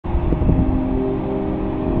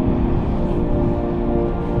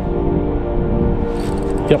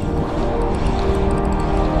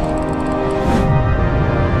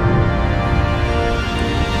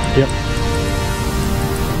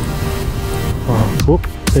Whoop,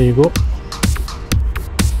 there you go.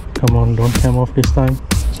 Come on, don't come off this time.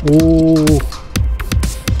 Ooh.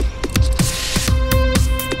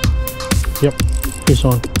 Yep, fish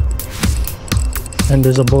on. And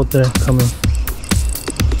there's a boat there coming.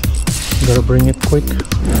 Gotta bring it quick.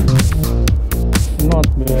 Not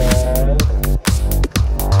bad.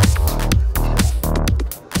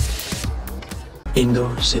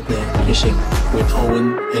 Indoor Sydney fishing with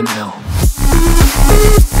Owen and Al.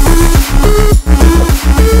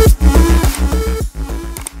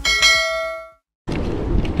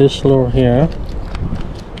 This lure here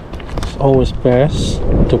is always best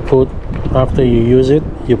to put after you use it.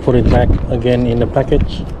 You put it back again in the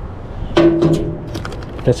package.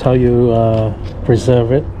 That's how you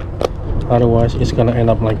preserve it. Otherwise it's gonna end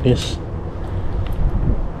up like this.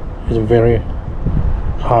 It's very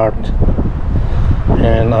hard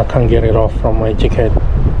and I can't get it off from my jig head.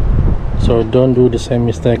 So don't do the same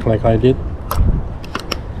mistake like I did.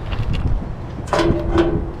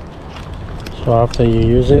 So after you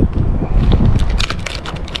use it,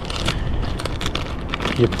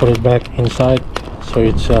 you put it back inside so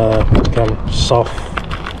it's become soft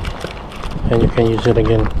and you can use it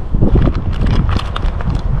again.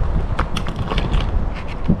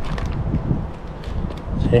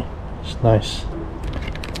 See, it's nice.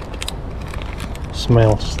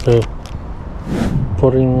 Smells too.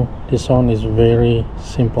 Putting this on is very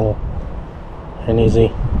simple and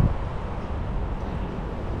easy.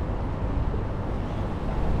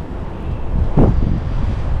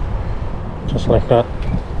 Just like that.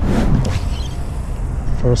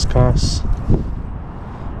 First cast.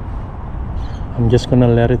 I'm just gonna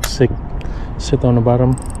let it sit on the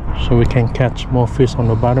bottom so we can catch more fish on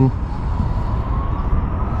the bottom.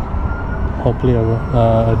 Hopefully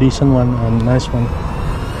a decent one, a nice one.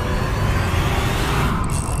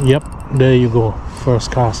 Yep, there you go.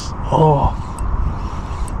 First cast. Oh,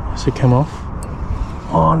 does it come off?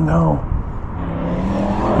 Oh no.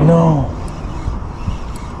 No.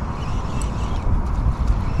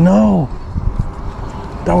 No.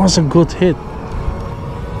 That was a good hit.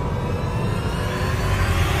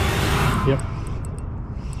 Yep.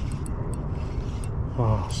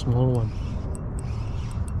 Oh, small one.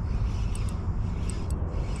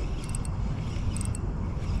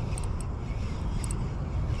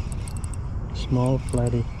 Small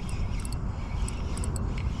flatty.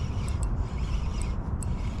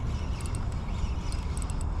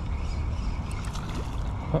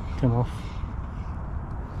 Oh, came off.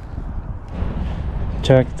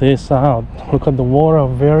 Check this out. Look at the water,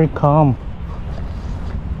 very calm.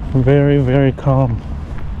 Very calm.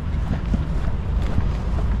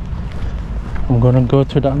 I'm gonna go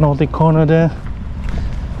to that naughty corner there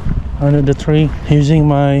under the tree using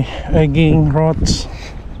my egging rods,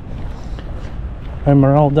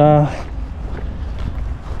 Emeralda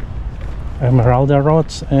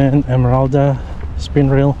rods and Emeralda spin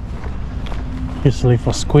reel, usually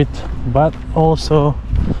for squid, but also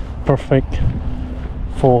perfect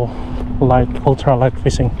for ultra light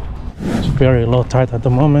fishing. It's very low tide at the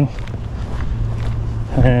moment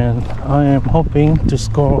and I am hoping to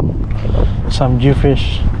score some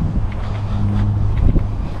jewfish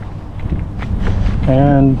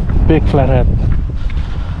and big flathead.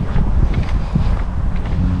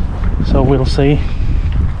 So we'll see.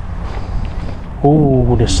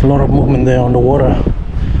 Oh, there's a lot of movement there on the water.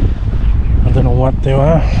 I don't know what they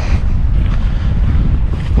are.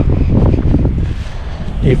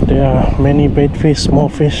 If there are many bait fish, small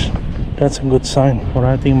fish, that's a good sign. But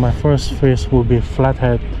I think my first fish will be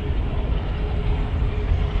flathead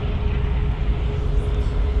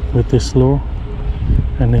with this lure,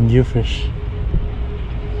 and then jewfish.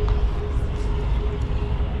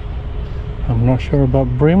 I'm not sure about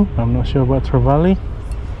brim, I'm not sure about trevally,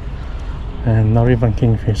 and not even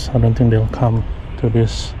kingfish. I don't think they'll come to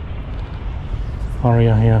this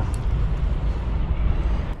area here.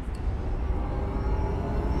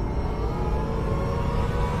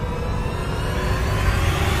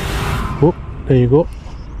 Whoop, there you go.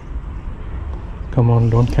 Come on,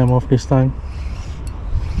 don't come off this time.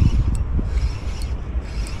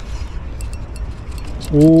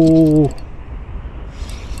 Ooh.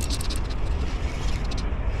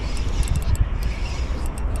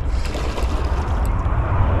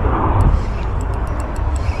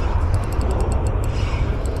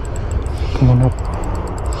 Come on up.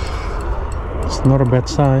 It's not a bad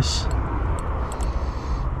size.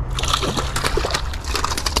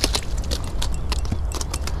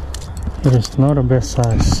 It is not a bad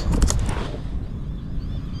size.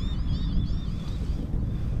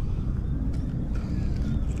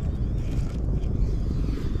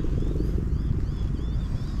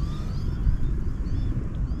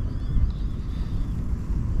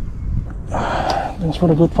 Thanks for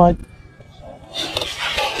the good fight.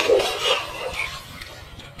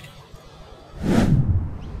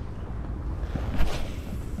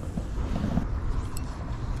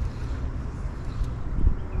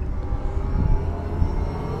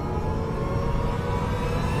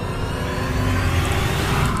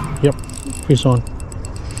 Yep, fish on.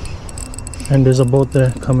 And there's a boat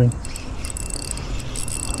there coming.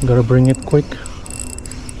 Gotta bring it quick.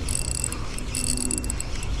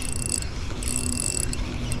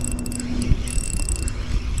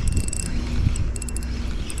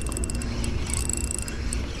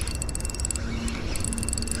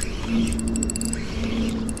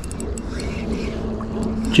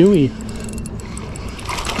 Chewy.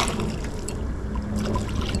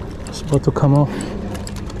 It's about to come off.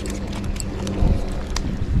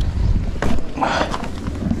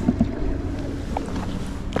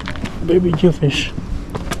 Baby jewfish.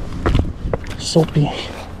 Soapy.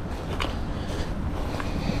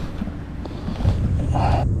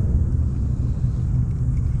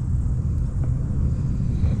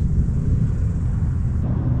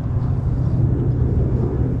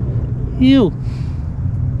 You.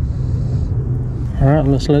 Alright,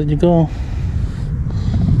 let's let you go.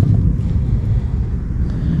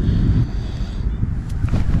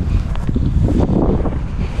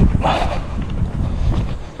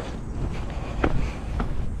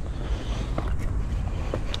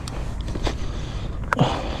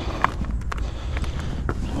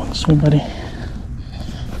 Come on, swim, buddy.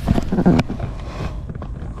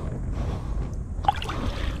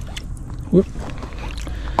 Whoop.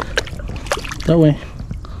 That way.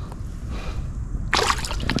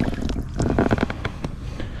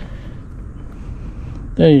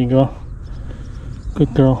 There you go.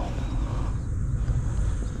 Good girl.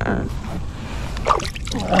 I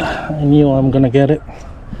knew I'm gonna get it.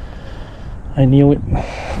 I knew it.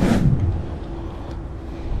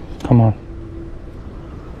 Come on.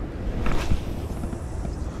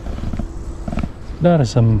 That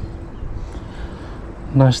is some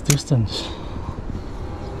nice distance.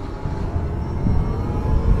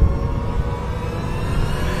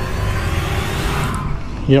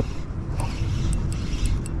 Yep.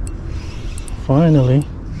 Finally.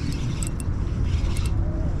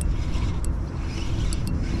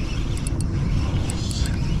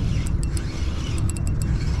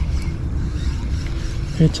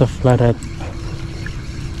 It's a flathead.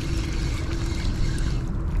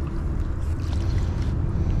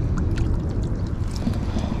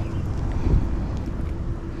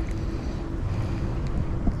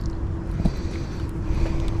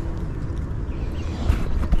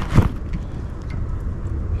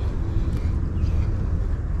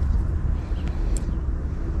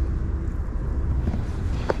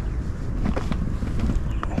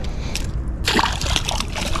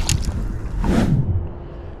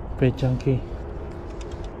 Baitjunkie.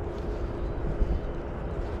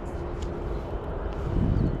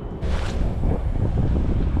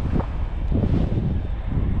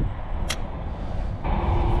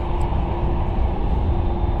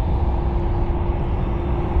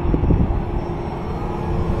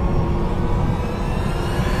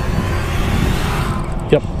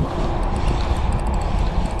 Yep.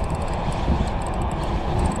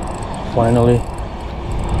 Finally.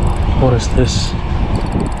 What is this?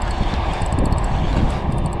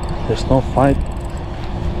 There's no fight.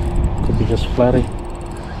 Could be just flatty.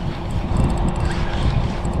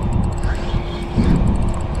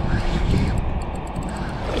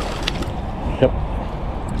 Yep.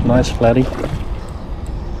 Nice flatty.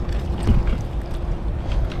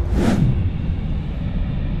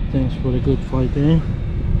 Thanks for the good fight there.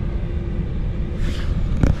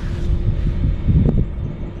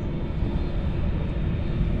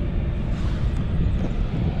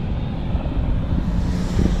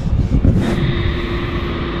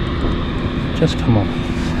 Just come on.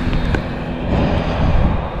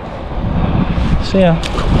 See ya.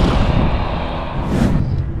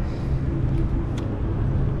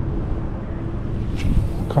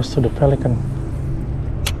 Cast to the pelican.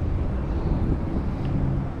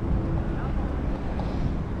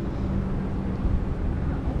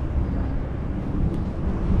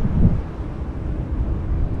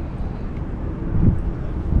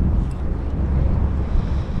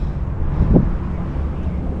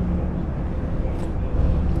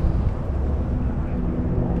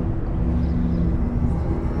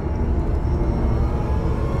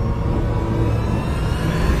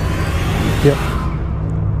 Yep.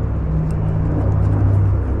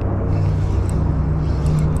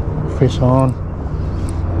 Fish on.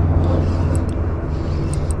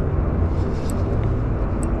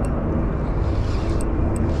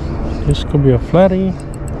 This could be a flatty.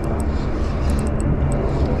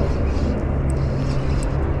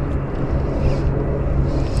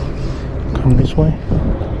 Come this way.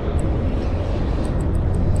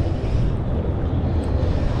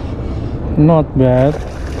 Not bad.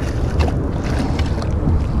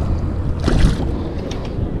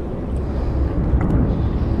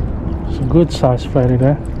 It's a good size flatty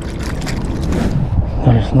there.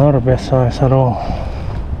 That is not a bad size at all.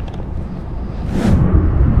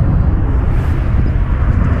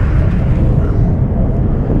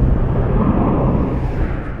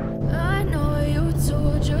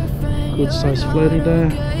 Good size flatty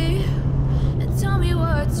there.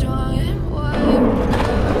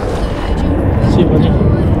 See, buddy.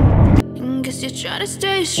 Guess you're trying to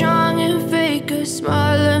stay strong and fake a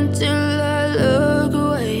smile until I look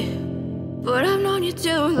away. But I've known you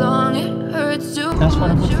too long, it hurts to That's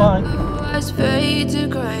what I would find. eyes fade to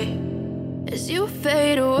grey as you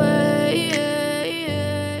fade away.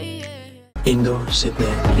 Indoor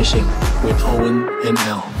Sydney fishing with Owen and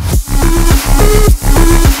Mel.